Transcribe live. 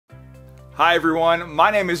Hi everyone, my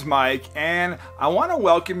name is Mike and I want to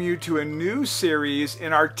welcome you to a new series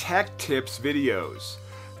in our Tech Tips videos.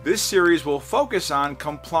 This series will focus on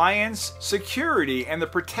compliance, security, and the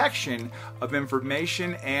protection of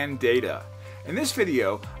information and data. In this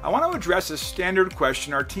video, I want to address a standard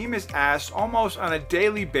question our team is asked almost on a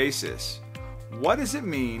daily basis. What does it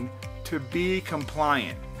mean to be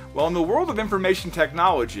compliant? Well, in the world of information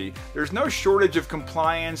technology, there's no shortage of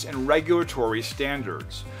compliance and regulatory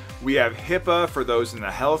standards. We have HIPAA for those in the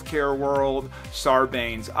healthcare world,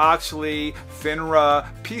 Sarbanes-Oxley, FINRA,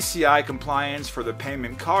 PCI compliance for the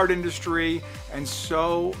payment card industry, and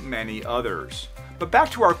so many others. But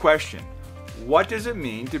back to our question, what does it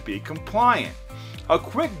mean to be compliant? A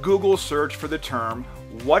quick Google search for the term,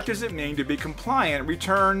 what does it mean to be compliant,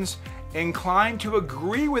 returns inclined to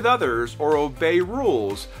agree with others or obey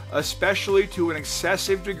rules, especially to an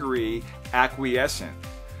excessive degree acquiescent.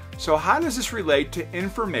 So how does this relate to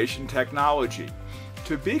information technology?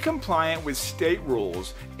 To be compliant with state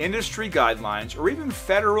rules, industry guidelines, or even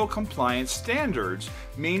federal compliance standards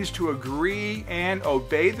means to agree and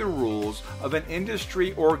obey the rules of an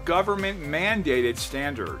industry or government mandated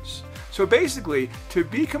standards. So basically, to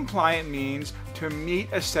be compliant means to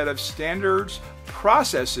meet a set of standards,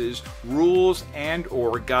 processes, rules,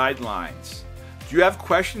 and/or guidelines. Do you have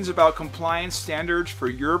questions about compliance standards for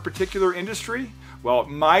your particular industry? Well,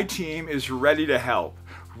 my team is ready to help.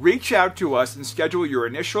 Reach out to us and schedule your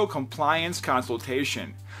initial compliance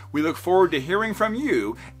consultation. We look forward to hearing from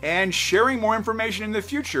you and sharing more information in the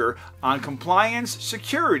future on compliance,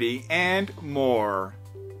 security, and more.